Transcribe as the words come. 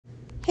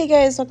Hey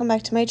guys, welcome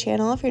back to my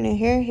channel. If you're new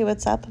here, hey,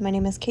 what's up? My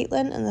name is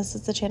Caitlin, and this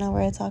is the channel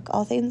where I talk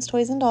all things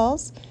toys and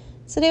dolls.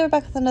 Today we're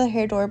back with another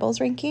Hairdorables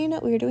ranking.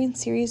 We are doing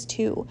Series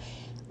 2.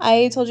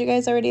 I told you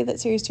guys already that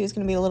Series 2 is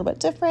going to be a little bit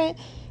different,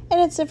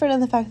 and it's different in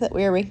the fact that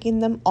we are ranking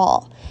them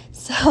all.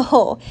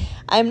 So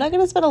I'm not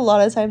going to spend a lot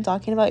of time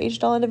talking about each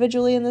doll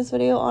individually in this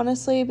video,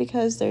 honestly,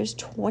 because there's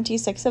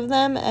 26 of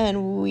them,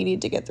 and we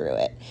need to get through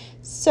it.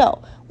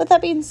 So with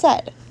that being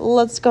said,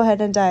 let's go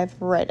ahead and dive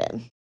right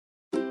in.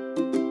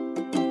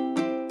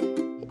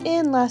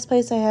 In last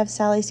place, I have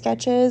Sally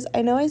Sketches.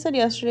 I know I said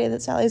yesterday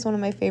that Sally is one of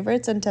my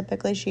favorites, and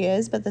typically she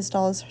is, but this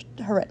doll is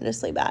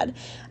horrendously bad.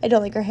 I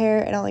don't like her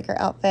hair, I don't like her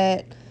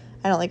outfit,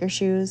 I don't like her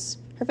shoes.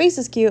 Her face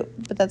is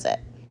cute, but that's it.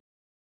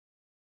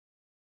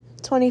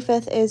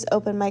 25th is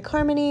Open Mike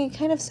Harmony,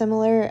 kind of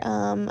similar.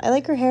 I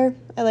like her hair,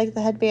 I like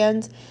the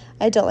headband,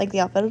 I don't like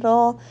the outfit at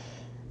all.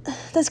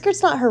 The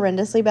skirt's not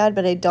horrendously bad,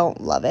 but I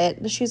don't love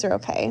it. The shoes are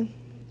okay.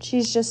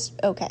 She's just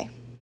okay.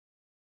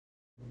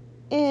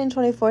 In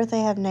 24th, I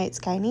have Night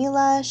Sky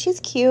Neela. She's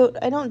cute.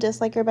 I don't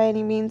dislike her by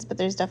any means, but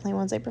there's definitely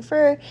ones I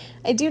prefer.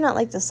 I do not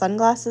like the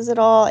sunglasses at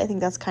all. I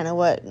think that's kind of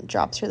what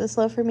drops her this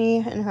low for me,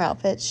 and her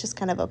outfit's just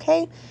kind of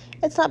okay.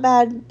 It's not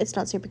bad. It's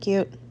not super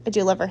cute. I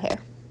do love her hair.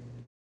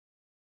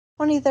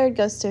 23rd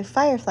goes to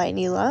Firefly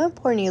Neela.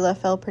 Poor Neela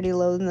fell pretty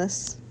low in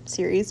this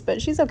series,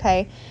 but she's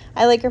okay.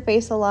 I like her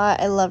face a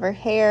lot. I love her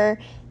hair.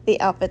 The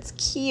outfit's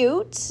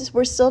cute.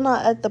 We're still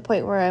not at the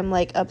point where I'm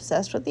like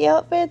obsessed with the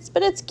outfits,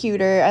 but it's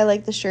cuter. I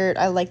like the shirt.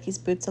 I like these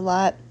boots a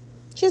lot.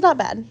 She's not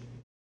bad.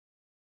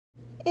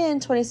 In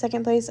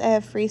 22nd place, I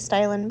have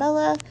Freestylin'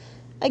 Bella.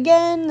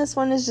 Again, this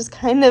one is just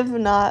kind of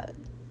not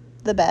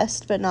the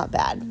best, but not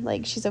bad.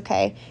 Like, she's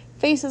okay.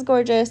 Face is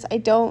gorgeous. I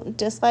don't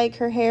dislike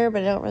her hair,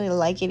 but I don't really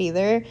like it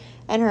either.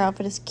 And her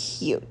outfit is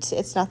cute.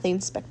 It's nothing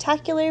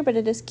spectacular, but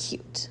it is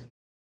cute.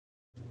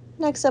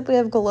 Next up, we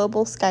have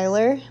Global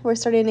Skylar. We're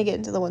starting to get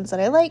into the ones that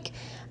I like.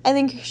 I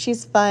think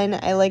she's fun.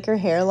 I like her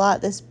hair a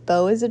lot. This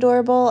bow is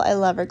adorable. I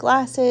love her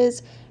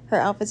glasses. Her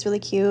outfit's really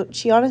cute.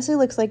 She honestly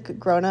looks like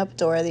grown-up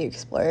Dora the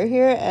Explorer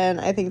here, and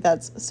I think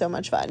that's so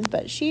much fun.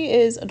 But she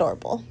is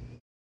adorable.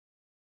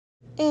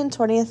 In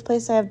 20th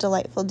place, I have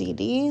Delightful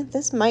DD.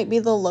 This might be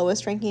the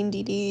lowest ranking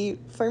DD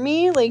for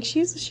me. Like,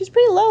 she's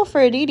pretty low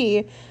for a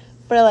DD,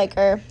 but I like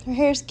her. Her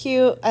hair's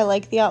cute. I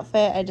like the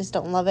outfit. I just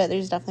don't love it.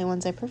 There's definitely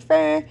ones I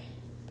prefer.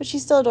 But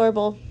she's still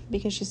adorable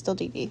because she's still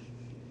DD.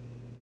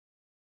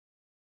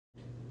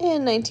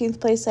 In 19th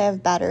place, I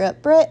have Batter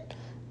Up Brit.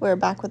 We're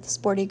back with the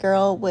sporty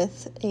girl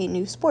with a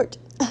new sport.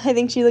 I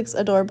think she looks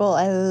adorable.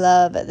 I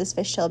love this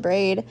fishtail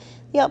braid.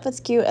 The outfit's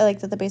cute. I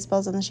like that the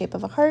baseball's in the shape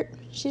of a heart.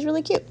 She's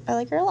really cute. I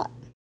like her a lot.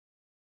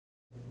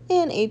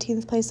 In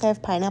 18th place, I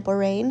have Pineapple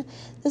Rain.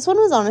 This one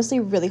was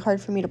honestly really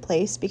hard for me to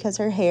place because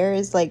her hair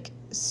is like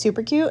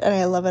super cute and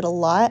I love it a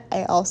lot.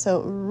 I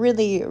also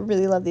really,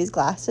 really love these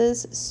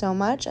glasses so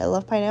much. I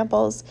love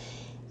pineapples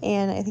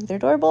and I think they're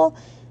adorable.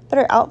 But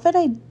her outfit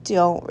I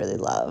don't really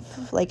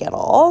love, like, at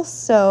all.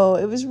 So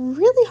it was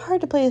really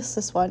hard to place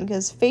this one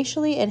because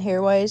facially and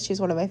hair-wise,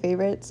 she's one of my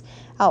favorites.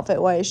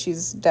 Outfit-wise,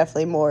 she's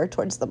definitely more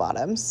towards the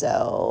bottom.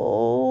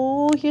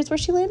 So here's where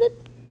she landed.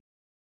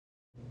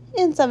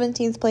 In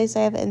 17th place,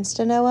 I have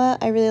Insta Noah.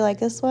 I really like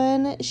this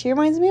one. She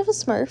reminds me of a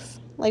Smurf,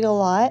 like, a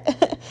lot.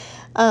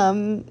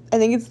 I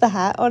think it's the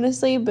hat,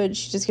 honestly, but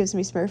she just gives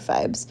me Smurf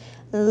vibes.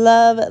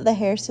 Love the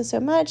hair so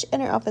much,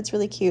 and her outfit's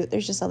really cute.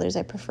 There's just others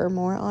I prefer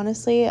more,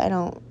 honestly. I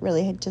don't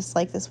really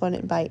dislike this one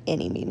by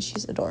any means.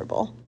 She's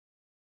adorable.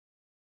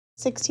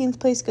 16th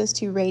place goes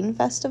to Rain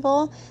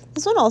Festival.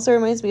 This one also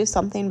reminds me of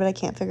something, but I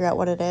can't figure out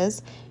what it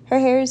is. Her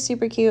hair is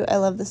super cute. I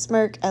love the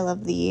smirk. I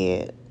love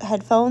the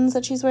headphones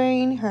that she's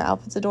wearing. Her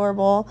outfit's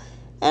adorable.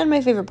 And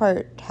my favorite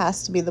part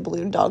has to be the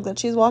balloon dog that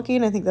she's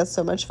walking. I think that's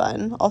so much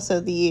fun.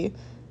 Also the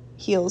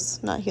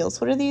heels, not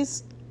heels. What are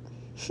these?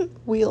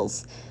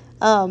 Wheels.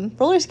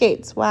 Roller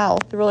skates. Wow,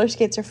 the roller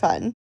skates are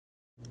fun.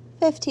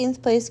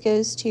 15th place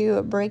goes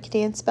to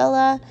Breakdance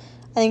Bella.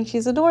 I think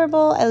she's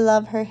adorable. I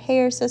love her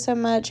hair so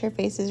much. Her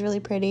face is really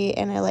pretty,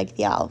 and I like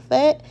the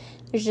outfit.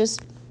 There's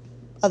just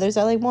others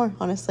I like more,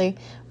 honestly.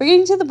 We're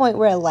getting to the point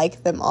where I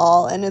like them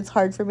all, and it's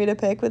hard for me to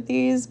pick with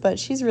these, but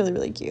she's really,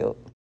 really cute.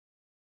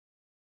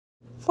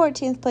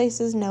 14th place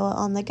is Noah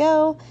on the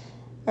Go.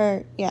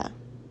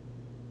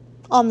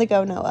 On the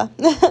Go Noah.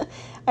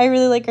 I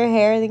really like her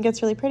hair. I think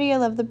it's really pretty. I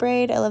love the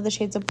braid. I love the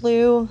shades of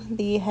blue.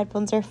 The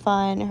headphones are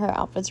fun. Her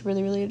outfit's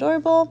really, really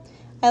adorable.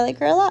 I like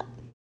her a lot.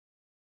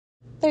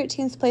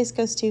 13th place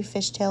goes to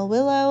Fishtail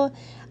Willow.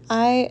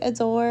 I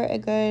adore a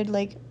good,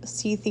 like,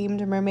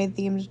 sea-themed,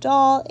 mermaid-themed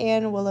doll,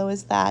 and Willow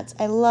is that.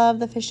 I love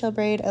the fishtail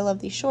braid. I love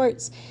these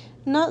shorts.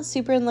 Not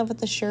super in love with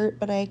the shirt,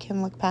 but I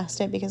can look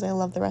past it because I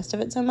love the rest of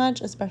it so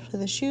much, especially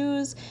the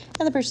shoes,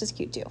 and the purse is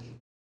cute too.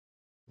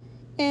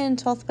 In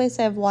 12th place,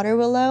 I have Water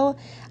Willow.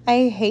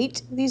 I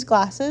hate these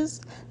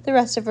glasses. The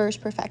rest of her is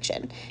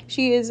perfection.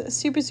 She is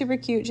super, super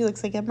cute. She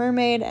looks like a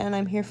mermaid, and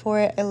I'm here for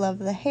it. I love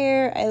the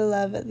hair. I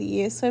love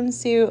the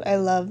swimsuit. I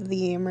love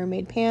the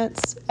mermaid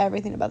pants.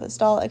 Everything about this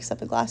doll, except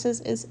the glasses,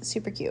 is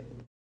super cute.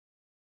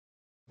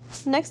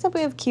 Next up,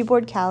 we have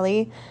Keyboard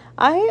Callie.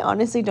 I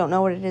honestly don't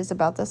know what it is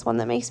about this one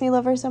that makes me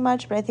love her so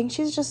much, but I think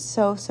she's just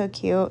so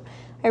cute.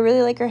 I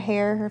really like her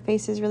hair. Her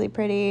face is really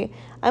pretty.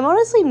 I'm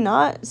honestly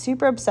not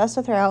super obsessed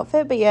with her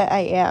outfit, but yet I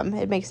am.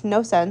 It makes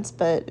no sense,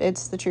 but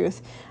it's the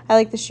truth. I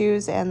like the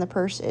shoes, and the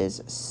purse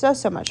is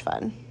so much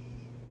fun.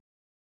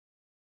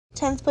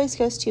 10th place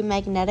goes to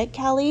Magnetic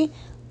Callie.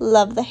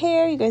 Love the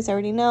hair, you guys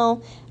already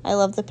know. I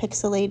love the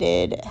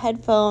pixelated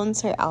headphones.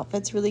 Her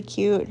outfit's really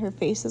cute. Her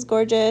face is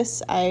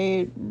gorgeous.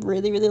 I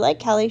really like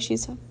Callie.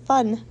 She's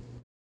fun.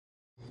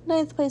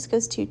 9th place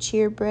goes to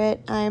Cheer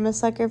Brit. I'm a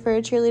sucker for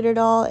a cheerleader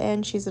doll,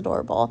 and she's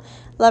adorable.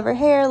 Love her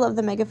hair, love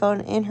the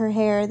megaphone in her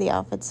hair. The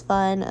outfit's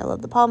fun. I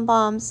love the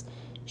pom-poms.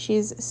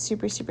 She's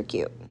super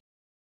cute.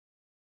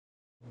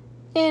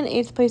 In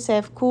 8th place, I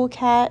have Cool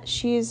Cat.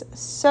 She's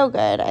so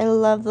good. I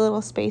love the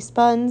little space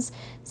buns.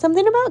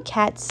 Something about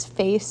Cat's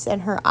face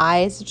and her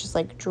eyes just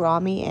like draw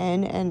me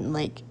in and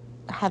like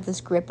have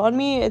this grip on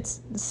me.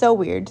 It's so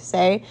weird to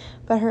say,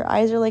 but her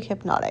eyes are like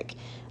hypnotic.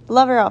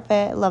 Love her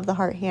outfit. Love the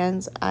heart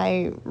hands.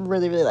 I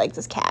really like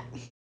this cat.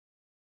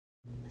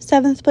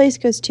 7th place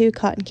goes to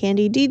Cotton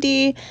Candy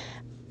DD.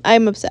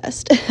 I'm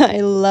obsessed.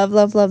 I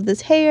love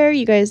this hair.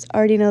 You guys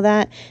already know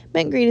that.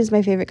 Mint green is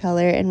my favorite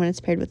color, and when it's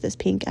paired with this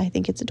pink, I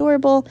think it's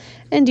adorable,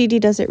 and Dee Dee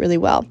does it really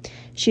well.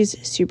 She's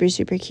super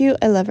cute.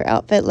 I love her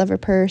outfit, love her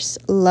purse,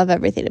 love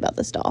everything about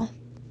this doll.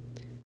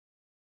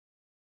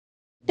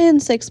 In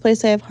 6th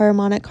place, I have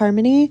Harmonic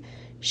Harmony.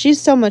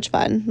 She's so much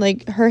fun.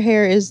 Like, her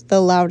hair is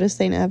the loudest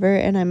thing ever,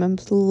 and I'm in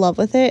love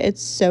with it.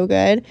 It's so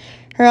good.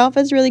 Her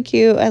outfit's really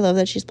cute. I love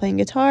that she's playing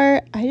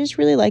guitar. I just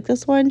really like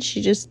this one.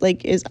 She just,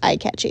 like, is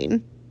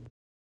eye-catching.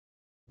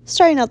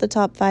 Starting out the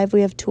top 5,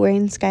 we have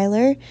Touring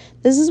Skylar.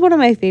 This is one of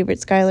my favorite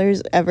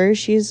Skylars ever.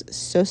 She's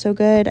so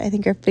good. I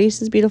think her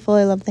face is beautiful.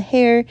 I love the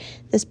hair.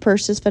 This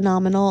purse is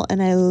phenomenal,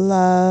 and I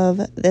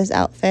love this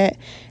outfit.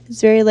 It's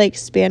very like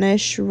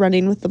Spanish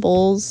running with the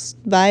bulls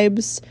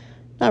vibes.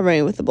 Not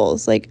running with the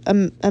bulls, like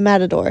a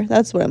matador.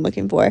 That's what I'm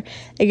looking for.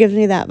 It gives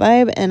me that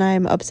vibe, and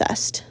I'm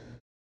obsessed.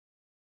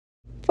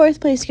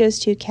 4th place goes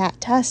to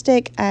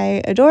Cat-tastic.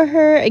 I adore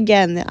her.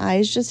 Again, the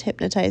eyes just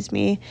hypnotize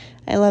me.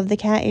 I love the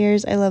cat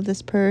ears, I love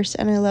this purse,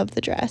 and I love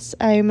the dress.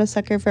 I'm a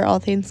sucker for all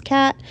things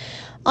cat.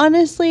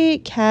 Honestly,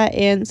 Cat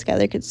and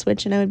Skylar could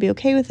switch and I would be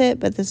okay with it,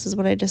 but this is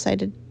what I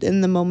decided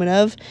in the moment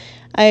of.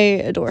 I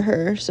adore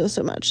her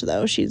so much,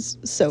 though. She's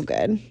so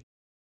good.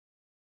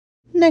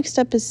 Next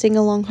up is Sing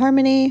Along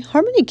Harmony.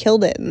 Harmony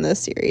killed it in this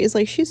series.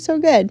 Like, she's so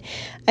good.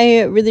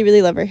 I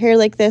really love her hair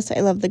like this. I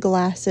love the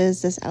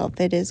glasses. This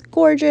outfit is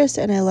gorgeous,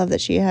 and I love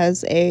that she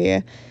has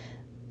a,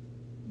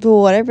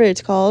 whatever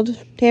it's called,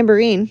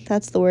 tambourine.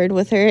 That's the word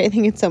with her. I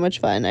think it's so much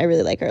fun. I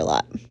really like her a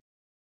lot.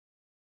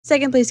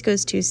 2nd place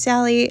goes to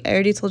Sally. I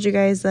already told you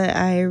guys that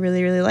I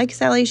really like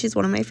Sally. She's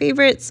one of my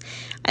favorites.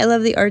 I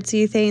love the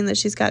artsy thing that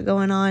she's got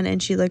going on,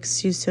 and she's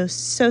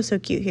so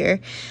cute here.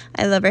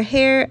 I love her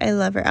hair. I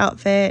love her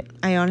outfit.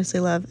 I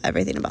honestly love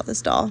everything about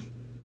this doll.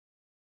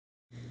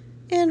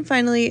 And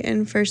finally,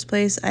 in 1st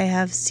place, I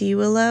have Sea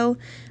Willow.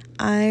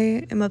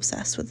 I am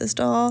obsessed with this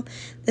doll.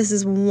 This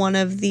is one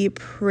of the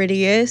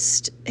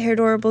prettiest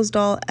Hairdorables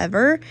doll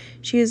ever.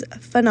 She is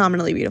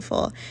phenomenally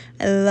beautiful.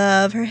 I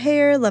love her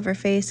hair, love her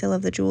face. I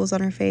love the jewels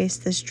on her face.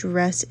 This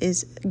dress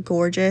is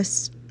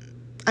gorgeous.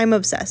 I'm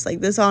obsessed.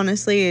 Like, this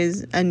honestly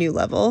is a new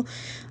level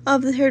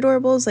of the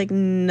Hairdorables. Like,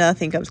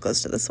 nothing comes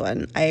close to this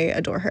one. I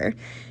adore her.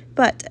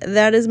 But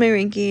that is my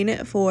ranking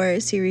for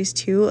Series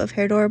 2 of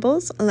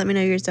Hairdorables. Let me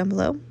know yours down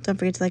below. Don't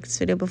forget to like this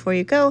video before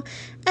you go,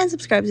 and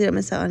subscribe so you don't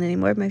miss out on any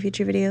more of my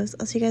future videos.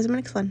 I'll see you guys in my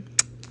next one.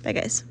 Bye,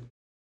 guys.